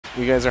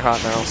You guys are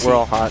hot now. We're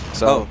all hot,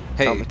 so oh,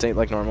 hey. commentate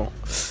like normal.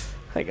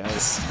 Hi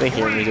guys. They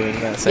hear me doing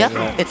that.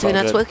 Yeah, it's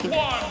Net's working.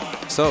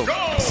 So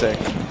sick.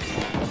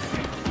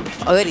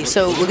 Alrighty,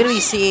 so we're gonna be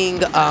seeing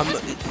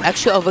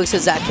Xeno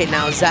versus Zach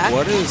now. Zach.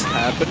 What is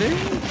happening?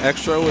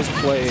 Xeno is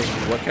playing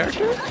what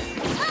character?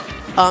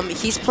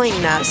 He's playing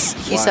Ness.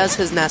 He Why? says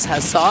his Ness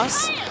has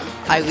sauce.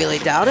 I really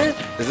doubt it.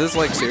 Is this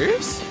like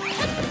serious?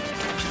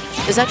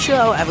 Is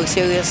Xeno ever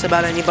serious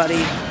about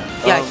anybody?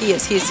 Yeah, he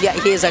is. He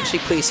is actually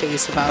pretty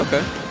serious about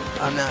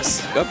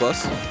Ness. God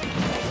bless.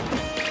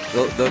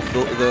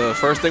 The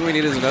first thing we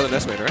need is another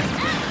Ness mate, right?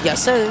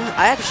 Yes, sir.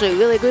 I actually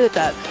really agree with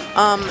that.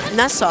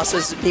 Ness sauce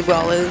is me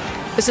Brawler.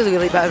 This is a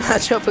really bad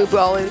matchup for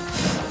Brawler.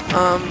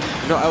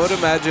 No, I would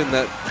imagine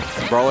that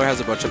Brawler has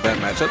a bunch of bad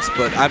matchups,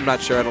 but I'm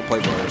not sure. I don't play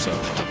Brawler, so.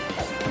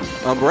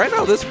 But right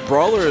now, this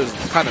Brawler is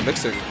kind of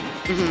mixing.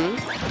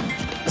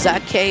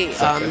 Zach K,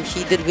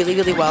 he did really,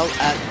 really well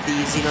at the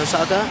Xeno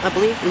Saga, I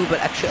believe. Ooh, but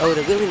Xeno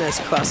did really nice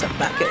cross up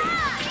back K.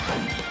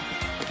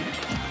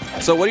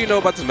 So what do you know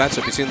about this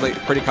matchup? You seem like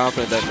pretty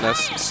confident that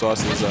Ness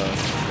sauce is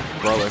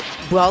Brawler.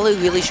 Brawler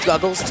really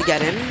struggles to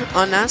get in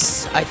on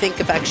Ness. I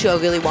think if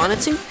Xeno really wanted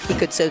to, he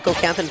could circle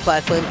camp and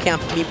platform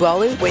camp me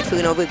Brawler, wait for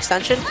an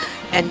overextension,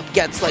 and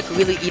gets like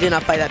really eaten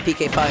up by that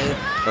PK fire.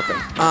 Okay.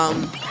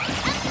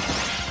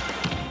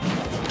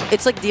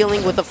 It's like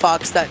dealing with a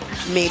Fox that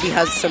maybe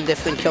has some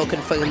different kill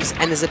confirms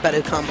and is a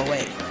better combo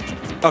way.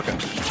 Okay.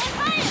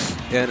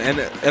 And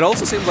it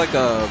also seems like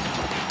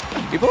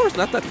Brawler's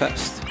not that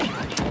fast.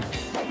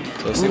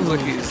 So it seems like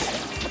he's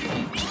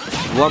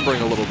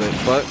lumbering a little bit,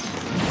 but...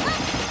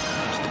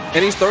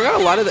 And he's throwing out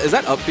a lot of... Is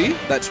that up B,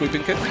 that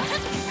sweeping kick?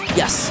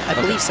 Yes, I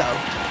believe so.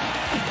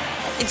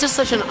 It's just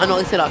such an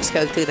unorthodox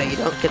character that you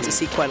don't get to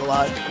see quite a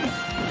lot.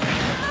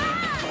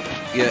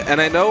 Yeah,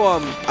 and I know...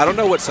 I don't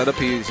know what setup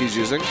he's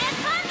using,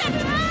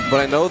 but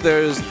I know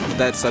there's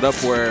that setup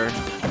where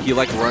he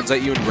like runs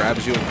at you and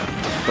grabs you and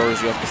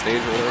throws you off the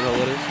stage or whatever the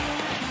hell it is.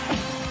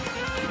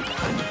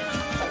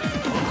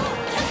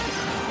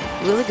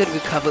 Really good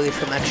recovery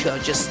from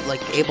Xeno, just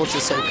like able to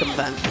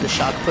circumvent the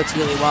shock puts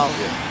really well.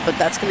 Yeah. But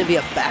that's going to be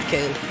a back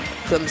air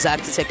from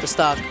Zach to take the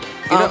stock.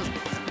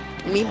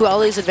 Me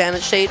Brawler's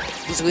advantage state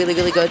is really,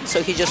 really good,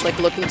 so he's just like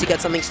looking to get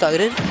something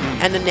started.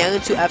 And the nair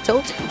into F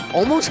tilt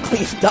almost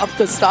cleaned up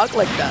the stock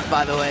like that,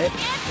 by the way.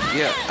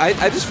 Yeah,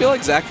 I just feel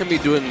like Zach can be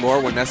doing more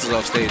when Ness is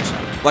off stage.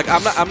 Like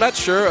I'm not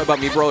sure about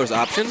me Brawler's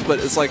options, but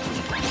it's like,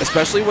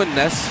 especially when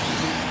Ness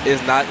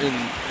is not in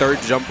third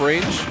jump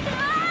range,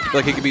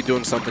 like he could be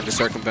doing something to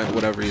circumvent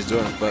whatever he's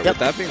doing. But with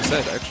that being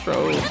said,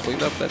 Xeno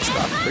cleaned up that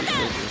stock pretty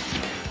quickly.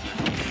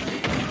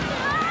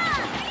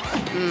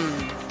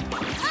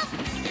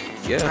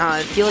 Yeah.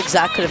 I feel like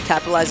Zach could have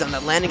capitalized on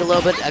that landing a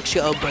little bit.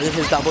 Xeno burned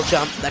his double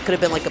jump. That could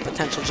have been like a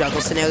potential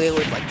juggle scenario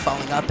with like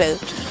falling up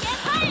it.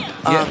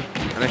 Yeah,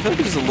 and I feel like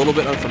he's just a little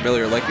bit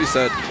unfamiliar. Like you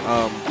said,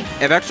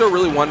 if Xeno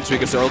really wanted to, he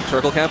could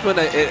circle camp him.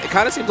 It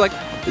kind of seems like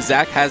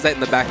Zach has that in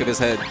the back of his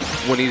head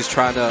when he's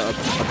trying to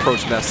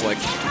approach Ness. Like,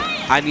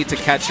 I need to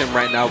catch him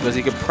right now because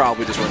he could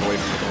probably just run away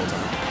from me the whole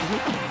time.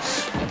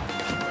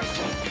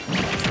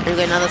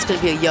 Anyway, now that's going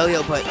to be a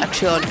yo-yo, but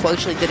Xeno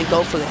unfortunately didn't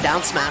go for the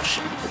down smash.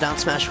 The down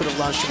smash would have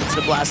launched him into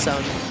the blast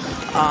zone.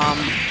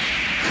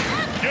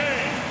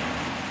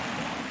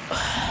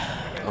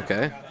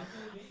 Okay.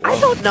 I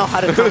don't know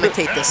how to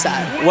commentate this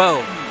side.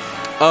 Well,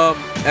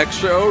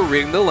 Xeno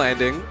reading the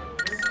landing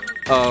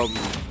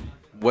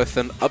with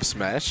an up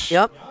smash.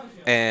 Yep.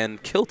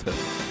 And killed him.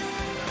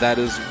 That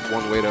is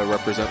one way to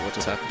represent what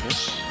just happened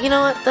here. You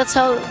know what? That's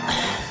how...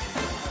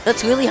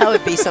 That's really how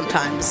it be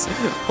sometimes.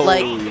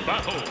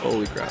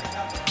 Holy crap.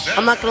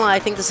 I'm not gonna lie, I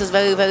think this is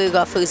very, very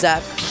rough for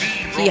Zach.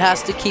 He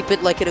has to keep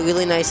it like at a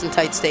really nice and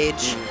tight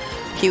stage.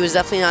 He was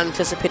definitely not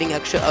anticipating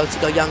Xeno to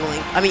go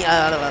Youngling. I mean,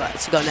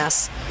 to go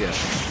Ness. Yeah.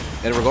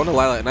 And we're going to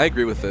Lila, and I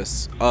agree with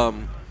this.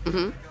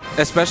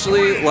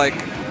 Especially, like,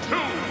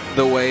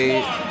 the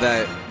way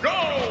that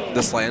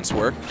the slants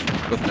work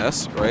with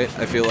Ness, right?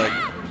 I feel like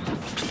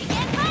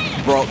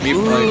Brawler can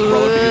use that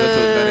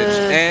to advantage.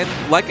 And,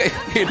 like,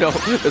 you know,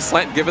 the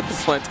slant, give it the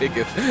slant, take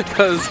it.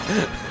 Because...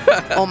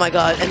 oh my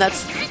god, and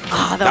that's...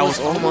 that was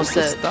almost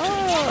it.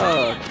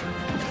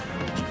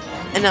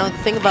 And now the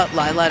thing about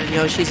Lila and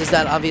Yoshi's is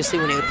that obviously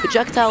when you're a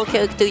projectile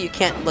character, you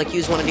can't like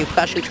use one of your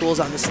pressure tools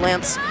on the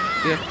slants.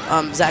 Yeah.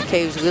 Zach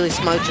K was really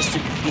smart just to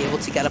be able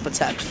to get up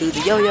attack through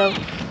the yo-yo.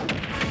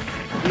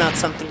 Not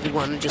something you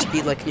want to just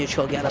be like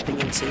neutral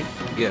get-upping into.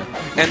 Yeah.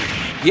 And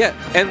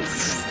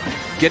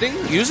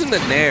using the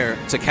nair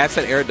to catch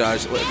that air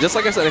dodge, just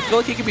like I said, I feel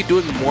like he could be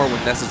doing more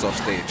when Ness is off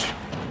stage.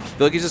 I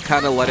feel like he's just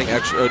kind of letting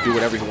Xeno do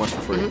whatever he wants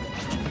for free.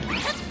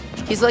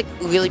 He's like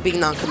really being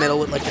non-committal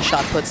with like the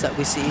shot puts that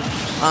we see.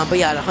 But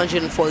yeah, at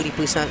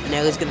 140%,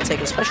 Nair is going to take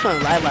it, especially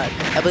on Lilac.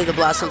 I believe the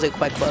blast zones are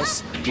quite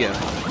close. Yeah.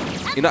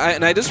 You know,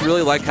 and I just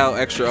really like how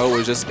Xeno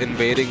was just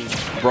invading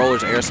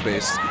Brawler's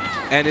airspace.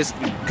 And it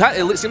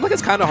seemed like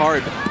it's kind of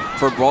hard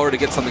for Brawler to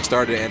get something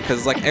started in,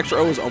 because like extra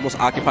O is almost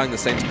occupying the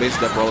same space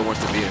that Brawler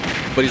wants to be in,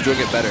 but he's doing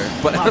it better.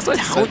 But wow, as I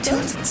down said,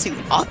 tilt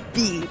to up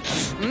B.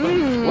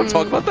 You want to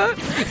talk about that?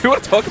 You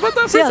want to talk about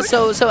that? Yeah.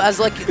 So as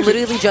like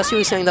literally Jesse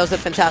was saying, that was a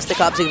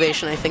fantastic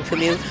observation I think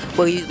from you,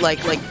 where you like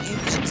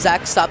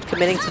Zach stopped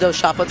committing to those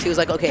shot puts. He was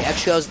like, okay,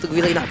 extra O's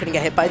really not going to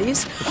get hit by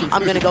these.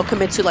 I'm going to go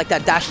commit to like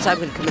that dash attack. I'm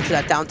going to commit to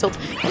that down tilt,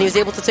 and he was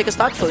able to take a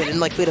stock for it and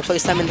like for the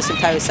first time in this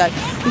entire set.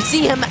 We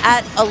see him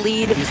at a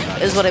lead,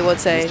 is what I would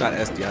say. He's not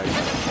SDI.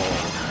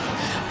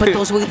 But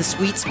those were the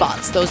sweet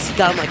spots. Those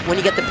got him like when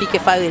you get the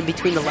PK fire in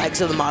between the legs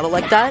of the model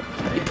like that,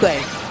 you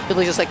pray.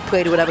 Really just like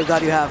pray to whatever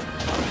god you have.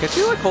 Can't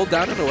you like hold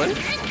down and away?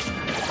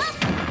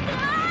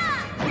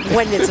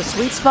 When it's a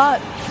sweet spot,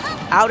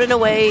 out and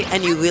away,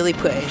 and you really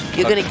pray,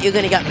 you're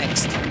gonna get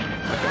mixed.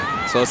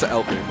 Okay. So it's an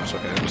L pretty much.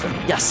 Okay, I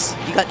understand. Yes,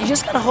 you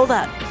just gotta hold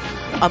that.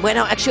 Right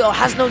now, Exio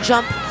has no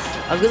jump.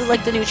 I really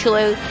like the neutral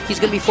air. He's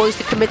gonna be forced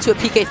to commit to a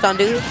PK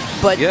Thunder,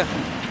 but yeah,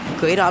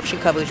 great option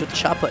coverage with the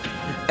shot put.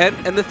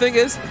 And the thing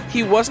is,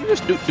 he wasn't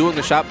just doing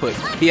the shot put.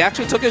 He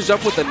actually took his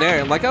jump with the nair,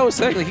 and like I was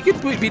saying, like, he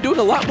could be doing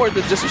a lot more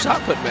than just a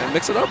shot put, man.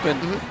 Mix it up, and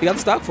he got the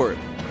stock for it.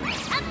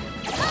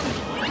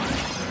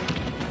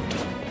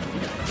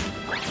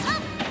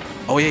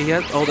 Oh yeah,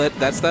 yeah. Oh,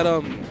 that's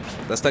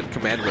that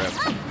command grab.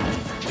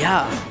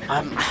 Yeah,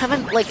 I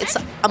haven't like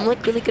I'm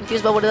like really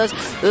confused about what it does.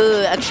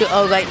 Actually,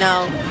 right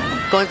now,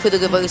 going for the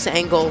reverse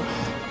angle,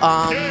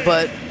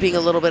 but being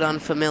a little bit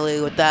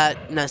unfamiliar with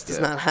that. Ness does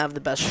not have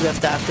the best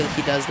drift after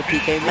he does the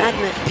PK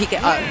Magnet,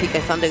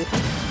 PK Thunder.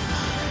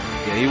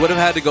 Yeah, he would have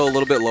had to go a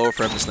little bit lower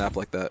for him to snap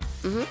like that.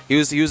 He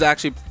was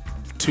actually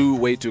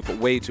way too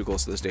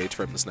close to the stage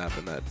for him to snap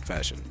in that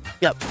fashion.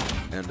 Yep.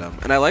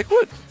 And I like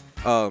what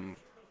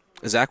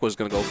Zach was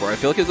gonna go for. I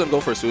feel like he was gonna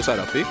go for a suicide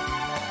up B,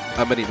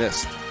 but he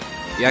missed.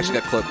 He actually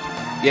got clipped.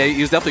 Yeah,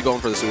 he was definitely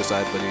going for the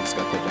suicide, but he just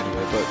got clipped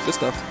anyway. But good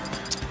stuff.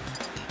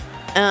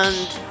 And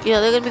yeah,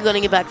 they're gonna be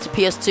running it back to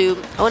PS2.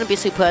 I wouldn't be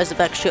surprised if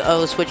Extra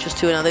O switches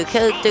to another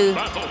character,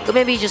 or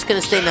maybe he's just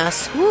gonna stay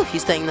Ness. Woo,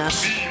 he's staying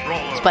Ness.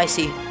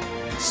 Spicy.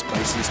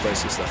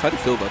 Spicy stuff. How do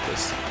you feel about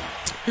this?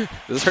 Does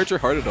this hurt your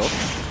heart at all?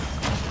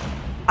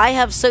 I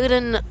have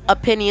certain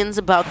opinions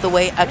about the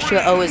way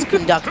Extra O is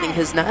conducting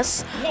his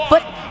Ness,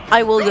 but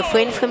I will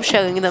refrain from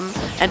sharing them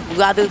and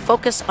rather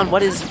focus on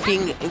what is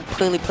being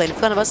clearly played in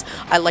front of us.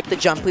 I like the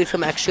jump lead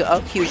from Extra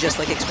O. He was just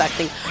like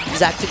expecting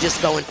Zach to just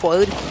go in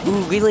forward.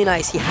 Ooh, really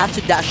nice. He had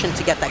to dash in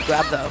to get that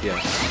grab though. Yeah.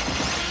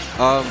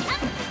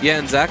 Yeah,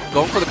 and Zach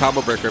going for the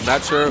combo breaker. I'm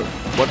not sure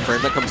what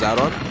frame that comes out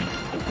on,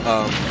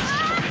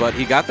 but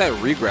he got that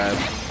re-grab.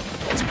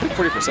 It's pretty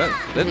 40%,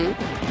 didn't it?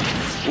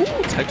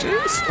 Ooh, tech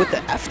chase. With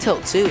the F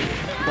tilt too.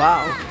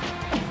 Wow.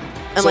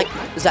 And so, like,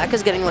 Zach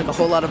is getting like a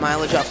whole lot of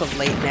mileage off of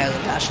late nair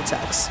and dash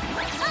attacks.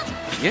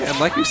 Yeah, and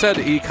like you said,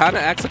 he kind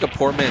of acts like a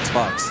poor man's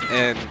Fox.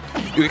 And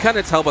you can kind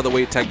of tell by the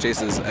way tech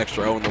chases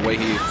Extra O and the way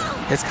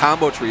his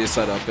combo tree is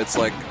set up. It's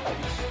like,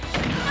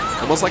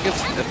 almost like if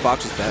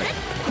Fox was bad.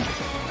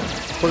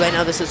 Well, right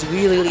now this is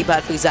really, really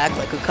bad for Zach.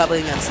 Like,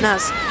 recovering against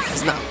Ness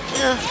is not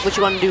what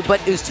you want to do,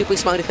 but it was super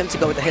smart of him to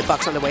go with the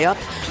hitbox on the way up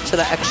so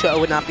that Extra O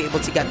would not be able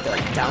to get the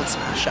down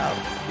smash out.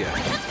 Yeah.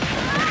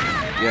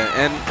 Yeah,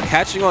 and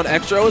catching on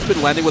Extra O has been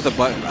landing with a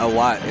button a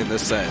lot in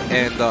this set.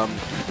 And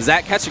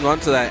Zach catching on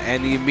to that,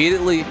 and he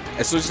immediately,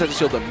 as soon as he set the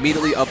shield,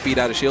 immediately up beat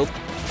out of shield.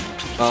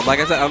 Like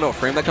I said, I don't know what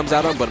frame that comes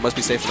out on, but it must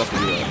be safe enough to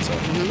do that. So.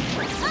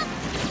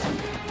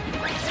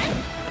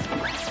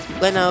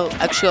 Right now,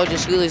 Extra O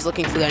just really is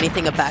looking for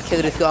anything a back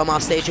hitter to throw him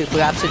off stage or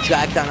perhaps a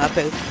drag down up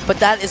air. But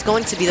that is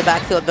going to be the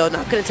back throw, though.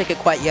 Not going to take it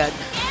quite yet.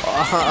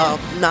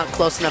 Not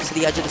close enough to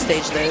the edge of the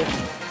stage there.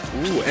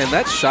 Ooh, and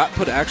that shot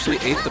put actually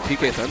ate the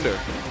PK Thunder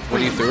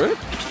when he threw it.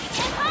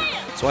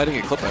 So I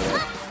didn't get clipped by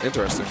that.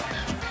 Interesting.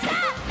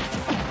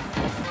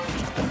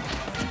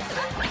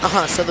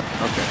 So the...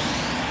 Okay.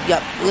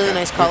 Yep, really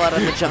nice call out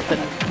on the jump.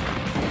 And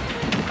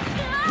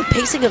the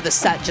pacing of the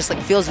set just like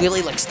feels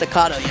really like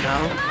staccato, you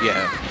know?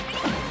 Yeah.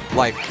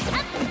 Like,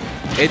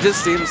 it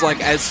just seems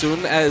like as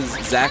soon as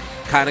Zach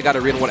kind of got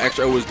a read on what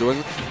Extra O was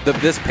doing,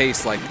 this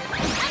pace, like,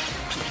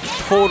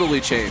 totally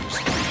changed.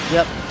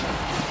 Yep.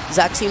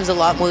 Zach seems a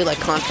lot more, like,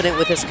 confident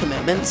with his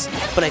commitments,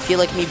 but I feel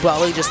like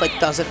Brawler just, like,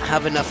 doesn't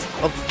have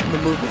enough of the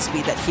movement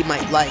speed that he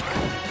might like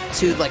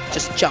to, like,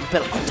 just jump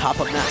it on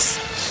top of Ness.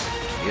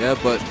 Yeah,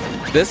 but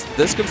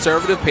this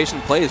conservative,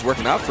 patient play is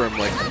working out for him.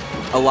 Like,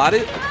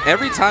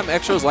 every time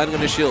Extra O's landing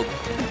on his shield,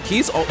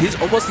 he's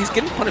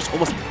getting punished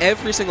almost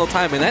every single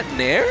time. And that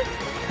nair,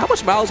 how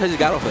much mileage has he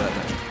got off of that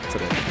nair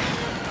today?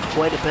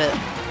 Quite a bit.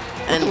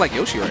 And like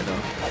Yoshi right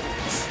now.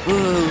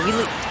 Ooh,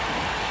 really.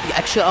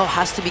 Extra O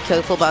has to be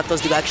careful about those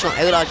directional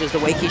air dodges, the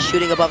way he's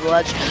shooting above the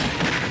ledge.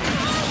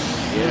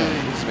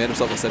 Yeah, he's made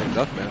himself a sitting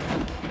duck, man.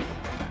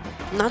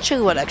 Not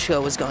sure what Extra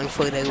O was going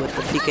for there with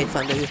the PK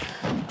Thunder.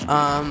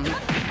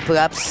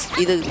 Perhaps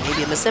either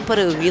maybe a misinput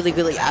or a really,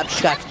 really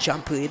abstract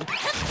jump read.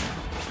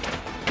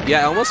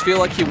 Yeah, I almost feel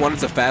like he wanted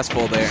to fast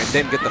fall there and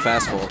didn't get the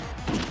fast fall.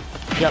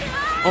 Yep.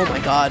 Oh my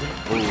god.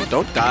 Ooh,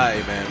 don't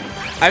die, man.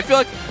 I feel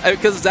like,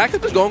 because Zach has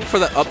been going for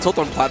the up tilt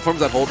on platforms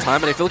that whole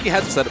time, and I feel like he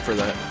had to set it for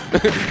that.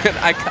 And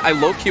I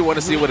low-key want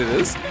to see what it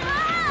is.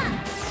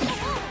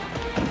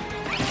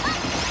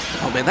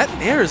 Oh man, that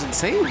nair is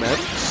insane, man.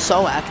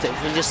 So active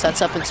and just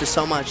sets up into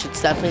so much.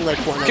 It's definitely like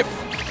one of...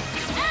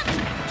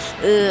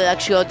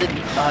 actually, I did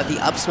the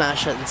up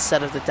smash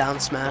instead of the down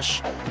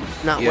smash.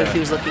 Not what he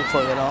was looking for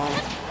at all.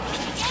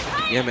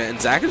 Yeah, man,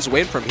 and Zach is just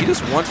waiting for him. He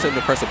just wants him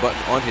to press a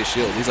button on his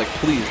shield. He's like,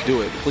 please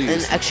do it, please.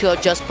 And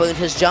Exio just burned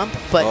his jump,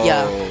 but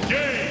yeah.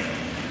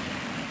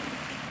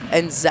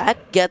 And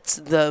Zach gets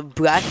the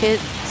bracket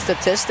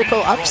statistical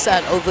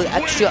upset over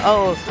Exio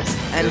O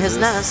and his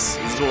Ness.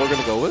 Is this what we're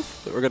going to go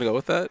with? We're going to go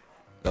with that?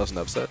 That was an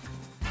upset.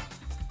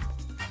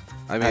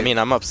 I mean,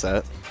 I'm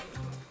upset.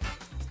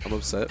 I'm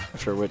upset.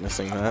 After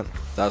witnessing that.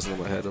 That was in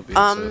my head. I'll be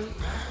upset.